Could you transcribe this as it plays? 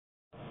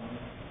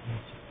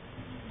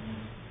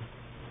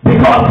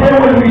Because they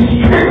will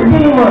restrict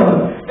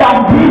demons.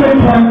 That demon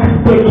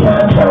they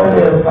can't carry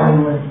their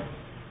assignment.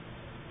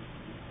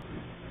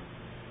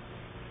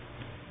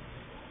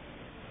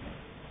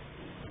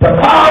 The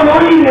power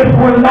leaders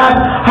will not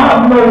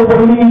have no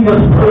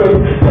religious spirit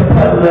to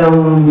tell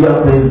them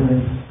your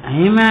business.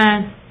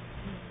 Amen.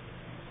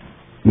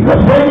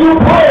 Because when you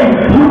pray,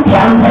 you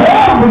can pay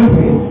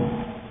everything.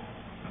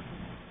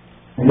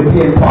 And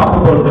it's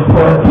impossible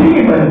for a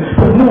demon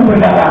to move in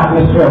that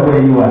atmosphere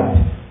where you are.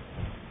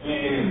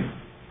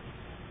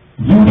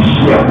 You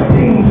shift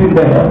things in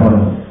the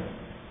heavens.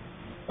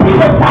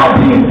 People are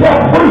being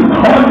set free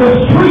on the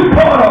street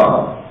corner.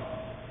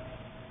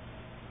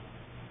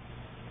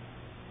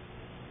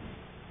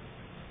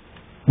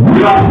 We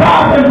don't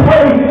stop and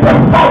pray to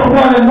fight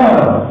one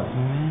another.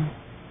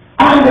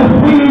 And to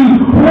see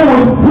who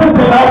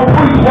can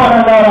outpreach one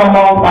another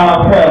among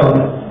ourselves.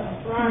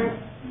 That's right.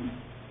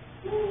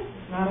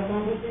 Not a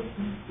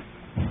competition.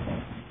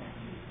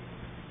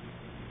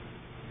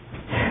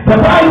 The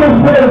Bible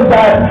says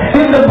that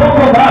in the book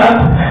of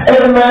Acts,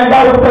 amen,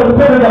 that was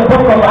considered a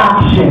book of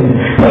action.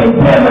 They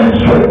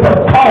demonstrate the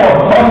power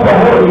of the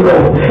Holy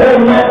Ghost.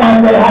 Amen,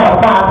 and they have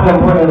a fast and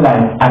praying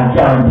life, I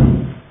guarantee.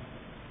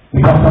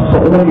 Because that's the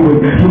only way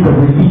you can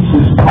release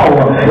this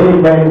power,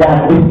 amen,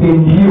 that is in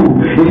you.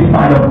 It is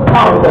by the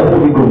power of the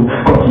Holy Ghost.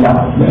 Because your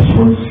flesh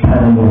will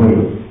stand in the way.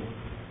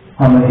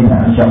 How many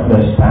times your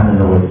flesh stand in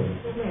the way?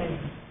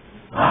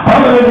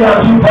 How many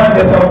times you find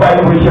yourself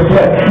fighting with your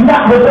flesh?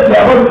 Not with the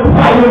devil,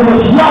 fighting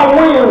with your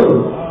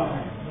will.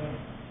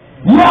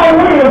 Your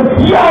will,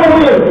 your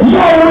will,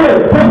 your will.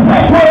 The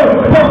flesh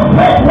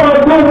will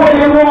do what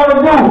you want to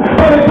do.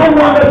 But if you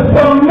want to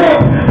submit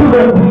to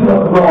the will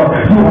of God,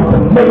 you have to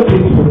make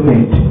it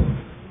submit.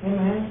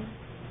 Amen.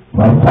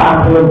 By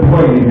fasting and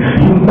praying,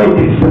 you make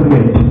it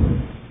submit.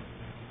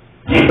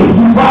 If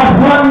you fast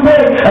one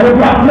day, and if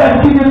your flesh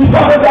keeps you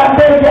trouble that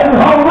day getting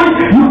hungry,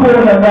 you go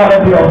in another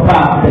day of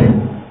fasting.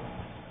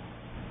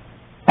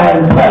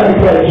 And try to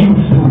get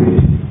used to it.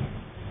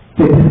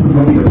 This is going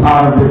to be the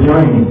power of the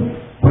journey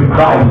with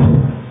Christ.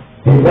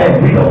 Amen.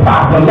 We can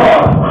fast the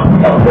Lord. We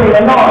can pray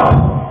the Lord.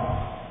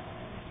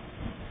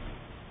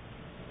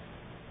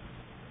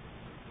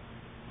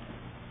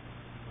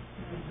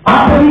 I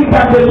believe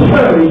that the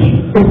church is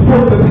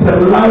supposed to be the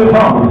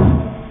lighthouse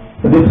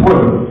of this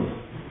world.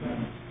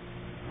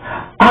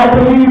 I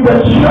believe the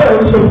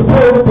church is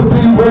supposed to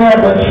be where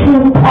the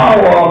true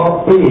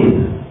power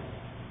is.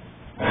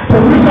 The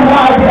reason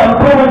why they are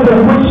going to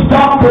witch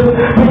doctors,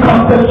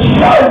 because the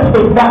church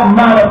is not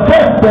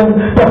manifesting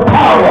the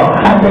power,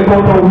 and they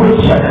go to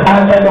witch,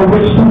 and then the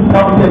witch do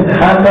something,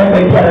 and then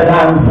they get an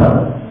answer.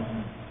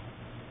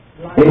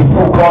 It's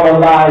so-called a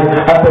lie,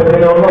 and they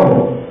don't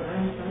know.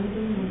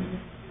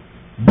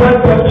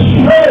 But the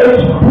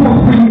church who's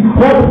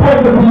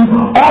supposed to be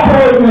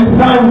operating in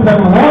signs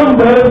and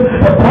wonders,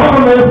 the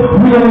problem is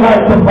we don't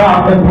like to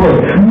fast and pray.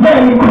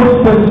 Many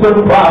Christians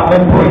don't fast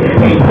and pray.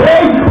 They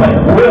pray, but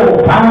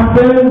we're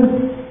fasting.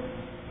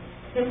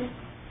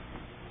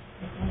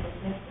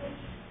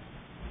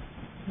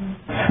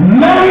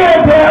 Many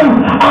of them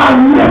are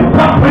lifted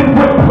up with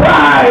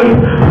pride,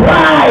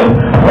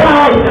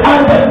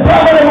 and the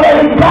devil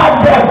already got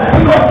them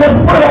because the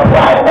spirit of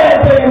pride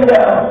is in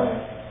them.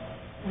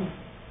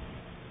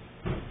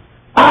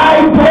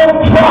 I don't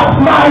trust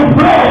my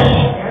flesh.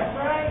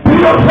 Do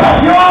you trust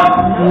yours?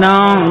 No,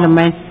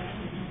 amen.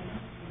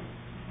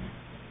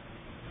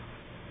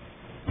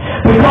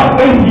 Because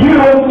if you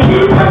don't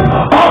keep it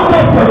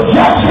under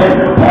projection,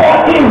 or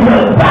it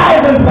will die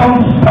in some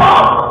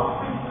stuff.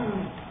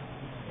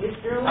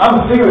 I'm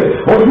serious.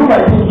 Well, you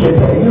might think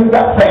you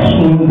got flesh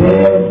in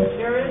there.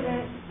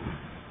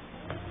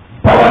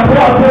 But what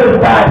Paul says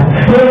that,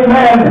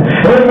 amen,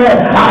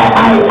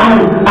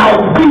 I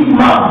beat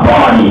my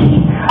body.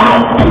 I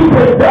keep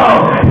it down.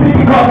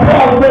 Because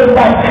Paul says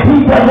that he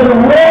doesn't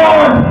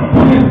want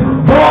his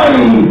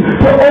body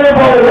to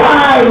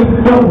override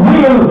the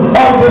will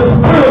of the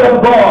Spirit of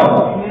God.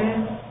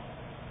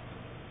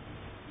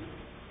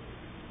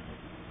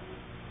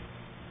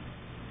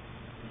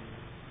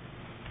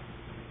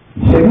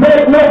 He said,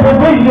 make no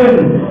provision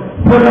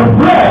for the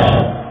flesh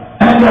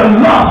and the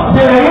lust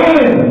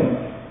therein.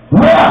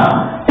 Where?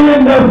 In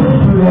the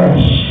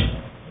flesh.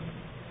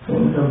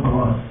 In the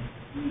God.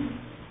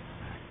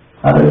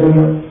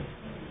 Hallelujah.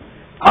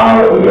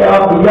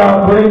 Your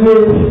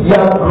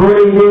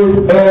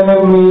greatest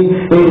enemy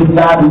is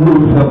not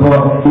Lucifer,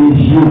 it's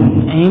you.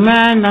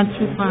 Amen. That's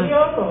too far.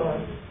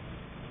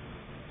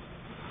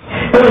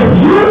 If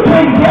you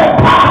can get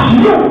past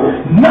you,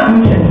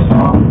 nothing can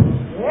stop you.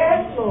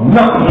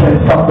 Nothing can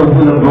stop the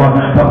will of God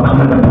from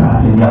coming to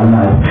pass in your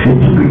life. If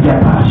you can get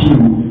past you.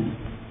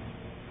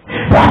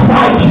 That's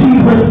why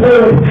Jesus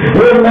said,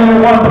 amen,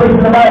 in one place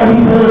in the Bible, he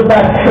says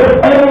that if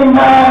any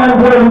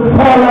man will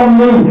follow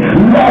me,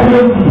 let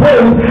him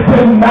first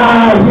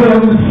deny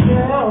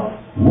himself.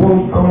 Oh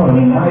God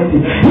Almighty.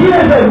 He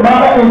is a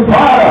mother and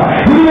father.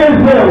 He is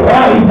a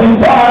wife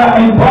and daughter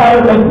and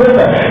brother and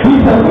sister. He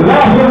says,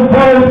 let him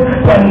first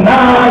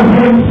deny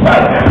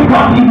himself.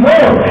 Because he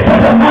knows that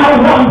the man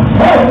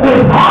oneself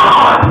is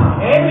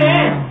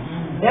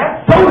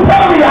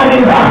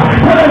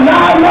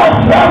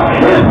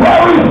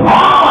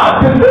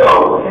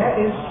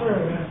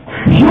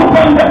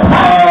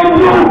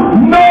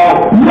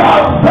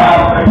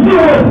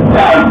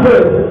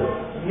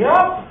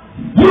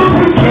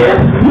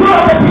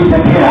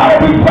used to get out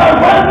of these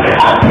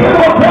servants. I kill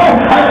with them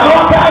and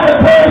all kinds of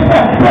things.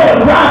 They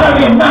would rather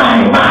be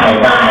mine.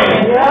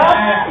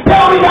 Yeah.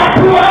 Tell me that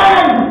to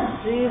end.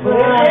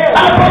 I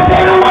bet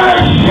they don't want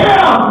to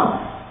share.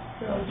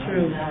 So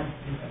true.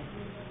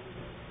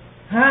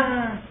 My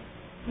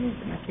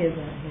kids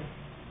are here.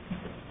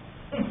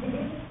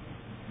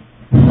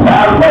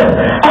 Selfish.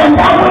 And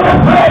that's what the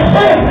flesh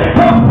is.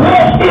 The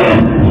flesh is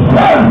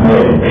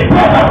selfish.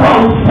 That's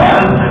about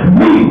self.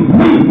 Me.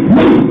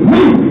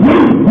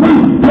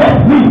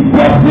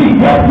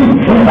 Yes, me.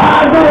 If I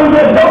do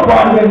good,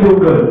 nobody can do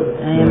good.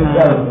 Amen.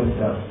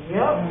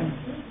 Yep.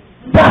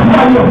 That's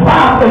why you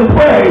fast and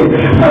pray.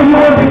 So you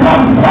will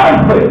become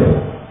selfish.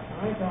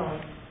 My God.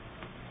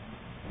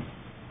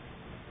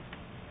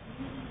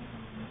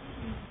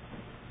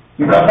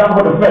 Because that's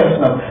what the flesh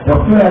knows. The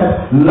flesh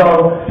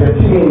loves the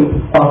things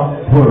of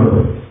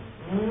world.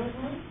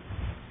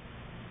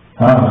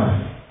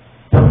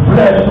 The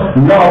flesh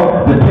loves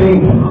the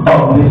things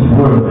of this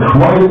world.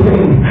 What do you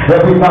think?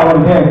 Every now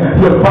and then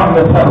you'll find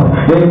yourself,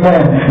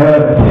 amen,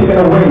 taken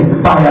away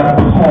by a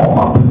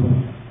thought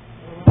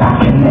that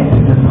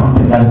connected to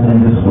something else in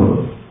this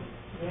world.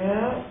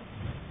 Yeah.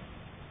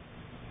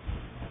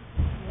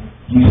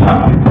 You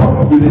something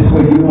probably this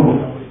way you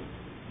want.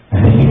 And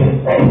they say,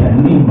 in the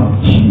name of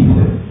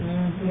Jesus.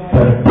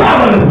 The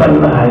devil is a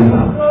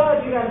liar.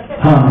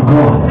 Oh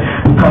God,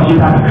 because you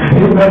got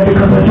amen,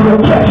 because if you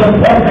don't catch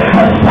yourself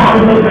and stop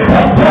it,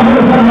 that devil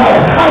is a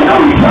liar. I know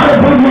you're trying to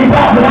bring me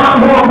back, but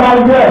I'm going back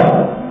there.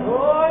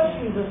 Lord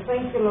Jesus,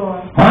 thank you,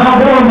 Lord.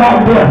 I'm going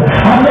back there.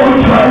 I know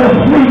you're trying to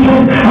sneak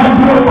in and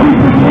do a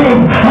creepy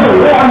thing.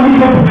 And where I need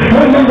it,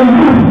 and then the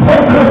youth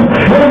focus,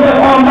 and then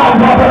on my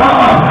God, but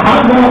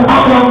I'm going to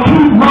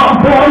keep my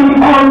body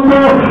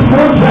under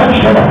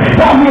protection.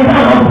 That means I'm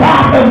going to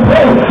back and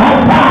pray. I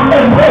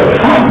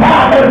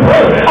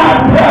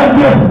tell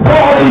this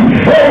body,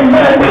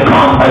 amen,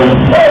 become a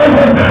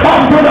servant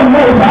unto the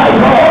Most High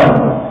God.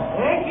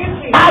 Thank you,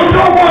 Jesus. I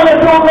don't want to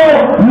do no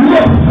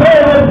lip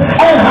service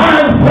and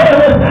hand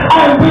service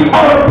and be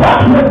out of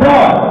touch with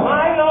God.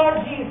 My Lord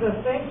Jesus,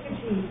 thank you,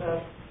 Jesus.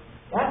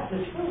 That's the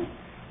truth.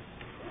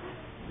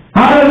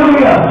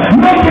 Hallelujah.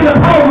 Making the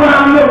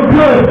program look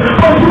good,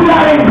 but you're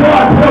not in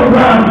God's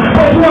program.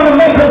 But you want to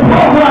make the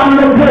program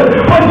look good,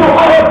 but you're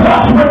out of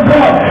touch with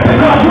God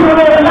because you don't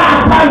know the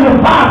last time you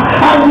fast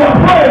and you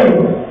pray.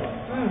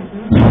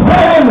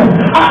 Spend a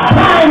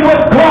time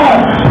with God.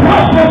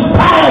 Precious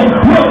time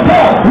with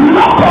God.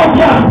 Look on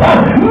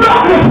yourself.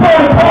 Nothing so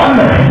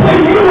important than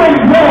you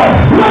and God.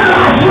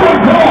 Realize you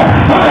and God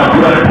on a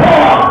good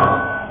talk.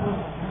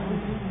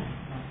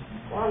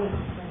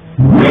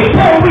 We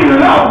say we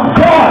love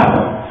God.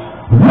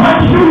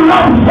 Once you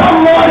love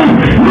somebody,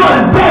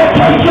 you'll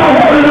dedicate your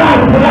whole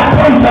life to that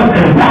person.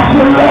 That's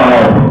your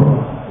Lord.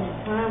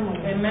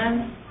 Amen.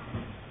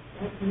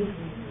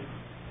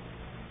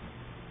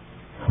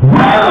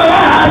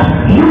 Whereas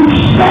you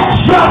set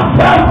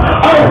yourself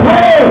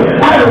away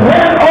and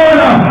went on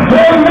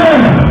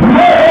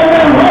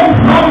went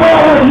somewhere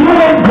with you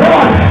and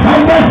God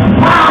and just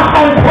stop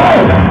and pray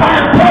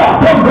and talk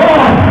to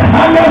God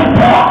and just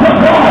talk to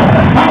God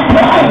and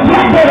try to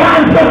get the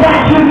answer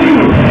that you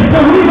need. The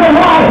reason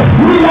why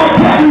we not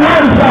getting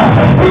answer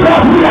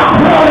because we are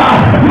brother,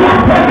 we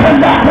are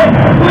connected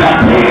to the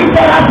things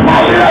that are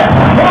silent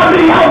on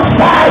the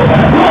outside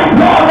when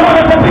God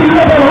wanted to be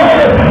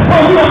liberated. So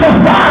we have to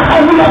fast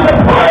and we have to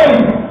pray.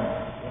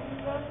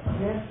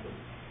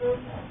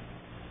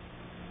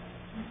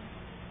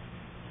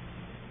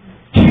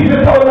 Jesus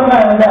told the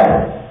man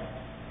that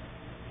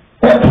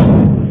except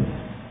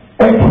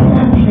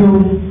you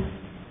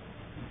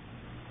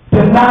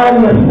deny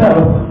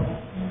yourself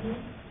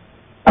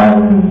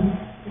and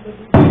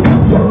pick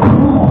up your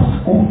cross,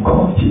 oh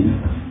God,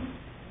 Jesus.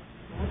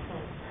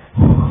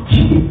 Oh,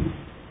 Jesus.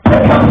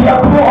 Pick up your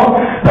cross.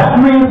 That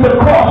means the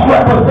cross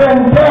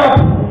represents death.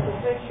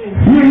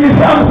 You see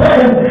what I'm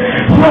saying?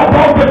 You're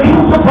about to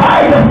crucify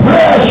the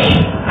flesh.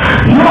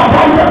 You're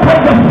about to put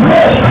the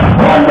flesh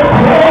on the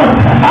cross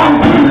and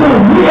kill the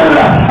will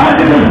and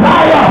the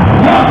desire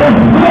of the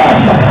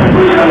flesh.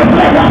 Even the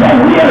flesh of the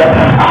will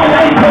and a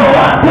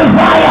corrupt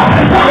desire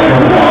that is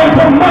going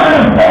to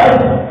manifest.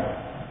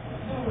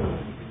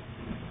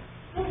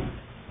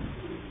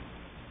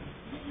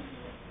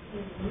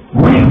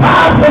 We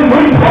fast and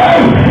we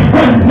pray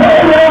and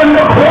nail on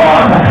the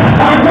cross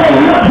and say,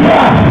 look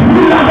here,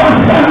 you're not going to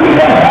send me to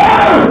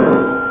hell.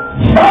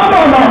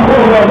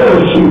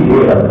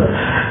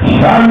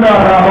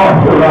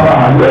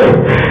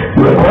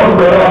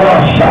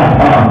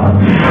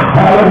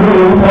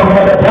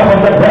 Hallelujah. The devil,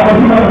 he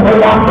doesn't say,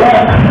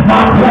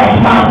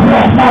 my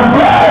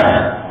flesh.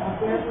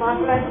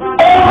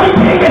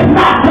 Everything is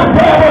not the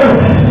devil.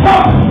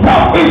 Some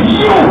stuff is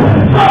you.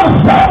 Some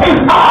stuff is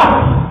us.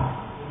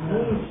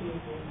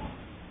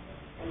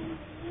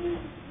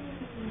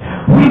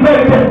 We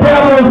make the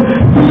devil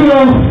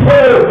feel so,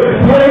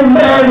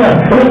 amen,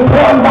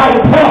 informed by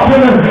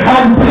talking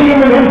and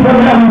believing into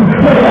them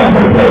with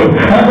everything.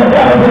 And the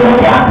devil will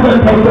look after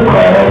and take the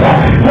credit.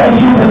 Says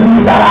you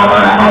believe that I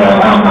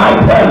am my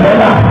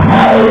present.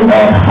 Amen.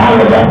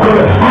 power that could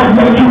have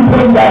made you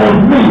think that is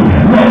me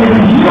when it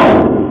is you.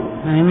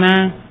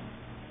 Amen.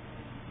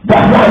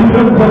 That's why it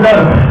says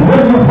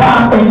when you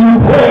fast and you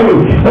pray,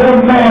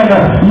 amen,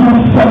 you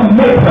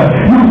submit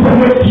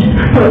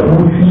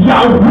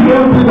your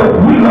will to the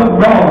will of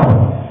God.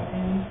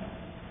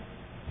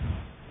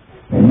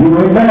 And you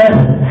amen,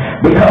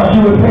 because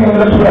you were saying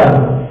the truth.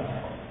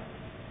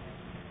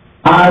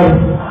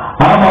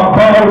 I'm about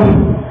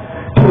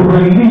to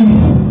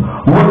release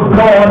what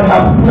God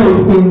has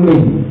placed in me.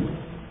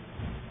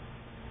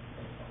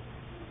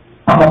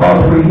 I'm about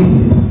to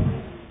release it.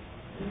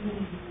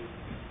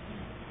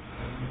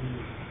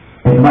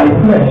 And my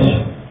flesh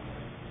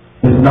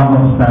is not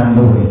going to stand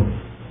away.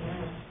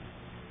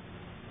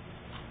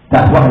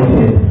 That's why I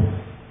said,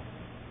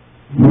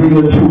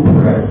 real true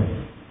prayer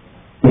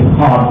is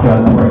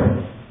heartfelt prayer.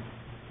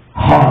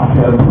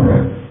 Heartfelt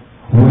prayer,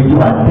 where you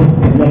are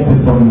disconnected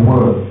from the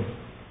world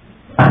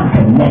and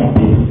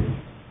connected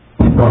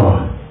to God,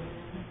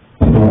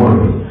 to the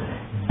Word.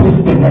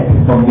 Disconnected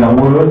from your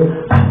word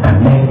and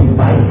connected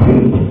by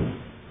faith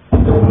to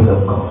the will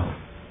of God.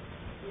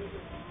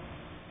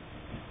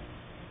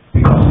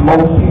 Because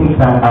most things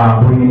that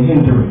are bringing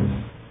hindrance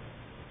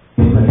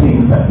is the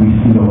things that we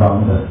see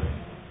around us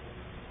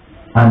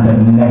and the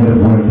negative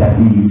words that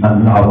we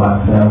allow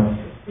ourselves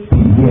to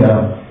hear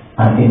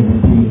and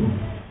entertain.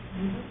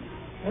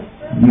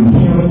 You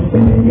hear it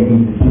and then you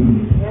entertain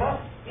it.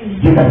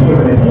 You can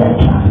hear it and say, I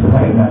can't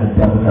right now, the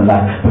devil's a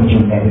lie, but you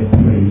let it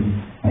play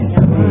and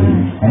play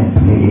and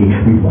play,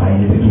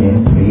 rewind it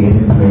again, play it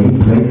and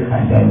play,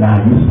 and then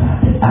now you start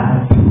to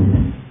add to it.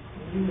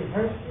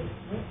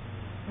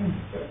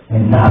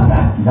 And not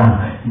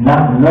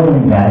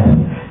knowing that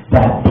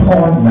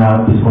thought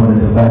now is going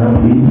to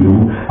develop in you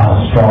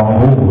a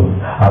stronghold,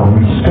 a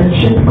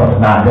restriction, because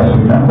now just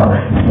remember,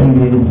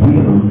 Satan's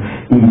will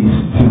is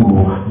to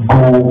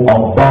go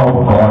above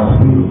God's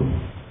will.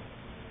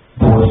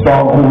 So a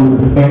stronghold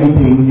is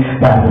anything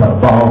that is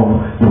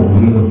above the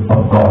will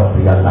of God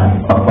for your life,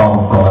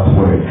 above God's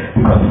word,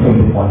 because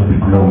Satan wants to be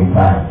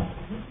glorified.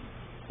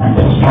 And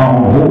the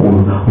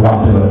stronghold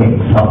wants to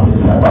exalt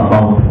itself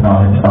above the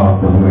knowledge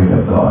of the word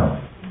of God.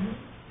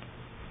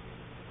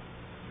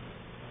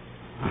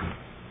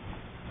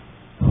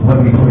 When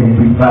we pray and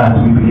we fast,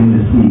 we begin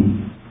to see.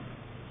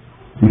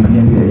 We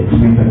begin to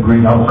experience a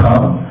great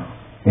outcome.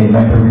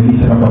 Amen. The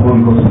releasing of the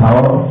Holy Ghost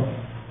power.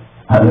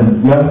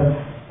 Hallelujah.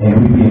 And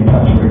we be in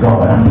touch with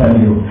God. I'm telling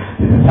you,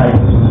 the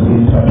disciples were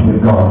in touch with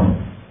God.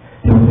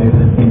 They were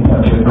in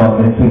touch with God.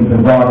 They think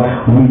that God,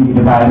 the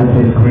Bible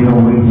says, greater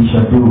way we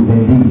shall do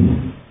than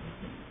these.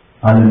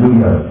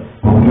 Hallelujah.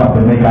 But we have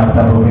to make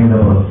ourselves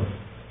available.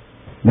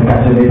 Look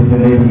at your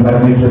neighbor, you got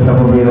to make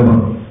yourself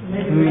available.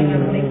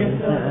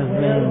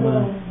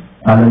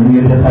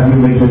 Hallelujah. Just have you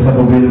make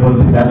yourself available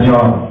to that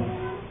job.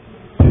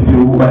 To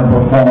do and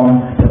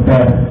perform the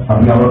best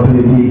of your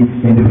ability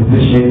in the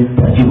position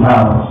that you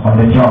have on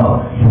the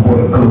job. You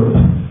work good.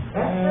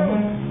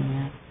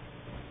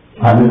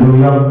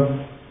 Hallelujah.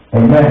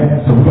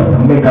 Amen. So we have to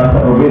make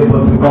ourselves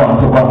available to God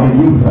so God can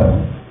use us.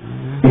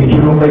 If you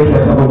don't make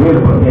yourself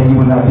available, then you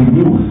will not be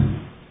used.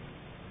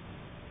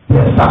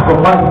 There's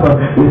sacrifice, but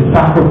it's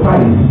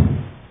sacrifice.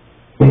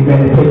 Amen.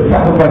 It takes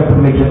sacrifice to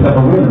make yourself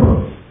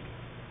available.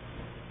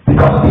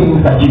 Because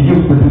things that you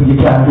used to do, you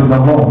can't do no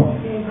more.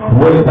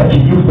 Words that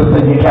you used to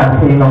say, you can't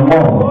say no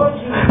more.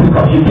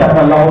 Because you can't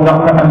allow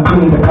nothing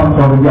unclean to come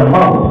out of your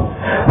mouth.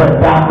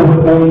 But that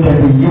only can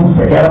be used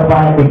to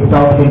edify,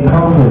 exalt, and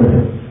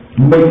comfort.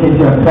 Making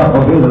yourself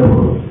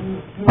available.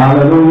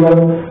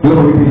 Hallelujah.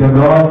 Glory be to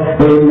God.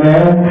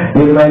 Amen.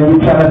 Amen. You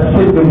cannot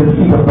sit in the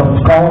seat of the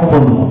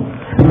scornful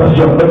because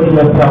you're making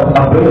yourself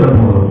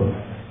available.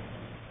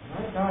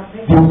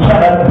 You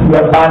cannot be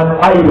an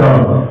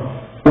idol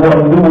or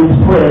lose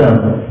prayer.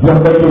 You're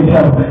making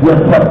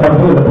yourself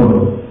available.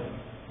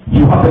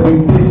 You have to be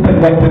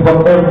disconnected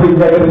from every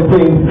negative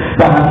thing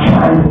that are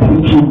trying to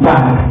take you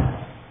back.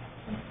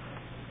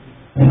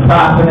 And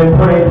fasting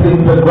and praying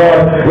things to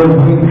God, it will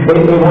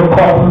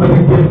cause you to be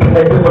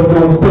disconnected from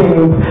those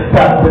things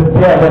that the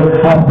devil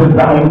has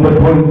designed to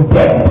bring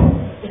death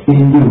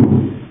in you.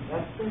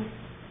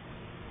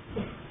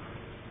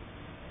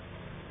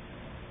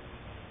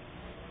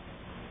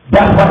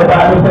 That's why the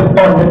Bible says,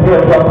 on the day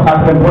of your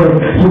fast and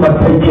prayer, you must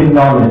take in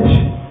knowledge.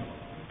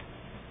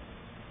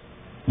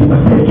 You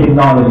must take in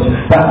knowledge.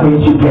 That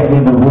means you get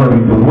in the word.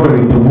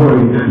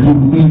 You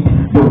eat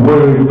the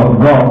word of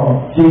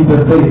God.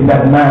 Jesus says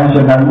that man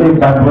shall not live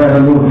by bread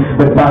alone,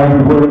 but by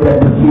the word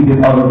that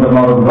proceeded out of the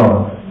mouth of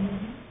God.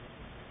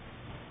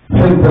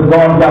 Since the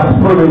God that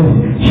spirit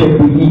should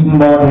be eaten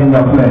more than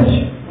your flesh.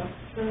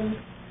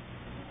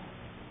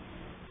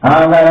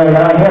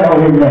 Amen.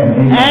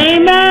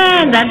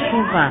 That's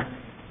super.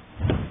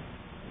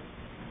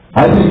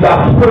 I think that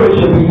spirit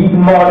should be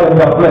eaten more than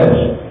your flesh.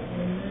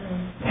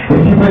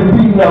 If you've been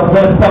feeding your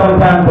flesh 7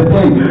 times a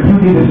day, you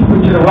need to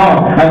switch it around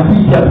and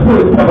feed your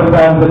spirit 7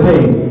 times a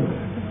day.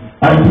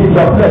 And give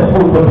your flesh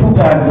food for 2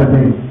 times a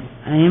day.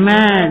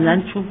 Amen.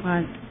 That's true.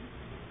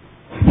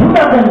 You're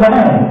not going to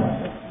die.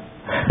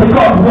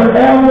 Because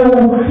wherever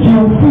you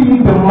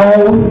feed the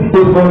most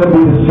is going to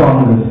be the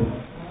strongest.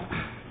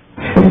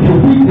 If you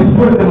feed the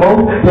Spirit the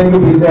most, then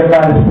you'll be led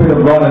by the Spirit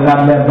of God and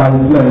not led by the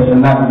flesh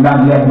and not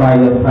led by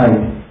your sight.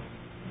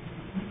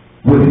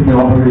 What is the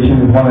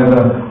operation? Is one of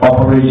the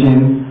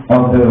operation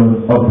of the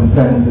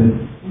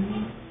senses.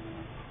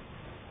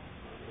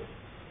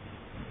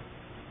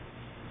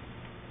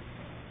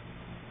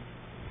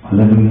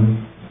 Hallelujah.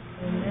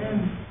 Amen.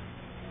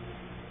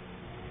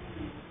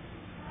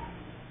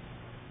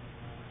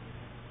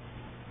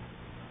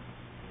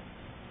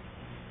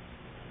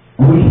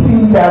 We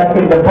see that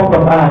in the book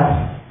of Acts.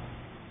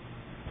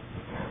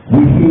 We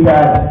see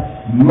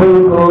that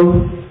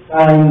miracles,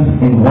 signs,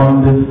 and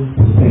wonders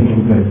was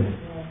taking place.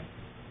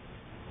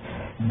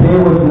 There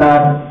was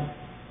not,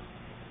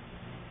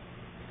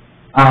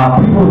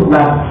 people was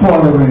not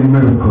following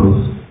miracles.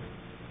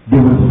 They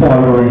was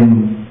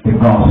following the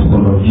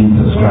gospel of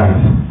Jesus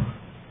Christ.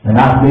 And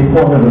as they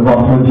follow the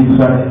gospel of Jesus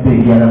Christ, they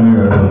get a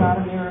miracle. Not a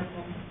miracle.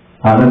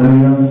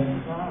 Hallelujah.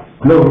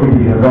 Glory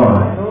be to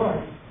God.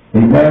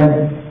 Amen.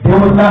 They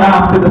was not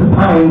after the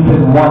signs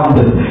and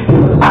wonders. It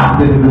was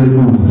after the good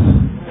news.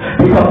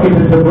 Because it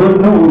is the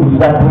good news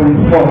that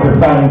brings forth the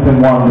signs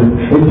and wonders.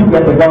 If you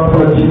get the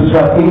gospel of Jesus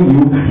Christ in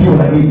you, you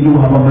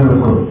have a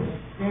miracle.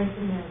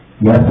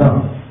 Yes, sir.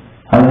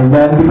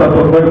 Amen. Because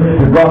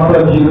the gospel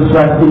of Jesus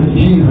Christ is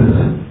Jesus.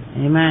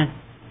 Amen.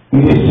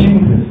 It is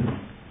Jesus.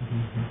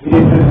 It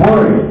is His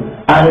Word.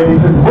 And it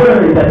is His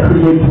Word that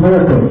creates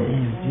miracles.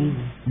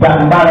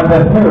 That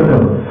manifests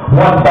miracles.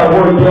 Once that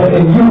Word gets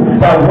in you,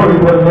 that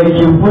Word will make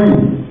you free.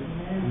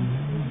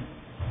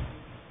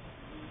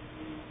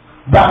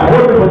 That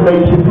Word will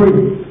make you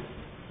free.